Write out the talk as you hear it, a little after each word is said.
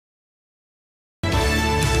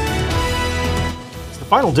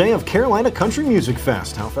Final day of Carolina Country Music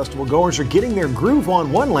Fest. How festival goers are getting their groove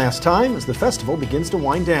on one last time as the festival begins to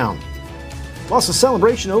wind down. Plus a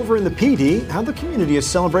celebration over in the PD, how the community is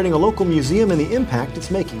celebrating a local museum and the impact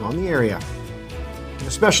it's making on the area. And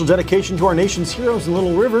a special dedication to our nation's heroes in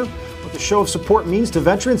Little River, what the show of support means to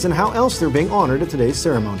veterans and how else they're being honored at today's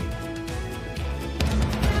ceremony.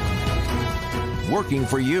 Working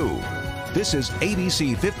for you. This is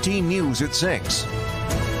ABC 15 News at 6.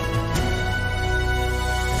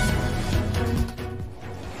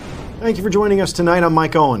 Thank you for joining us tonight. I'm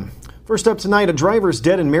Mike Owen. First up tonight, a driver is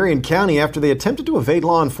dead in Marion County after they attempted to evade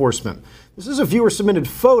law enforcement. This is a viewer-submitted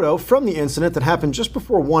photo from the incident that happened just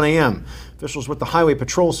before 1 a.m. Officials with the Highway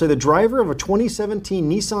Patrol say the driver of a 2017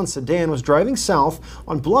 Nissan sedan was driving south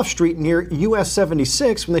on Bluff Street near US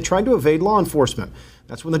 76 when they tried to evade law enforcement.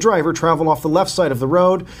 That's when the driver traveled off the left side of the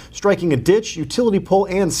road, striking a ditch, utility pole,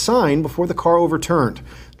 and sign before the car overturned.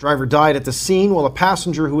 The driver died at the scene while a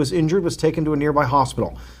passenger who was injured was taken to a nearby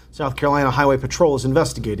hospital. South Carolina Highway Patrol is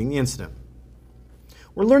investigating the incident.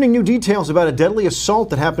 We're learning new details about a deadly assault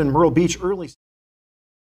that happened in Myrtle Beach early.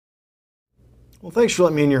 Well, thanks for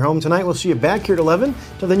letting me in your home tonight. We'll see you back here at 11.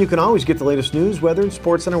 Till then, you can always get the latest news, weather, and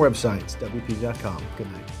sports on our website, WPDE.com.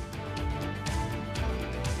 Good night.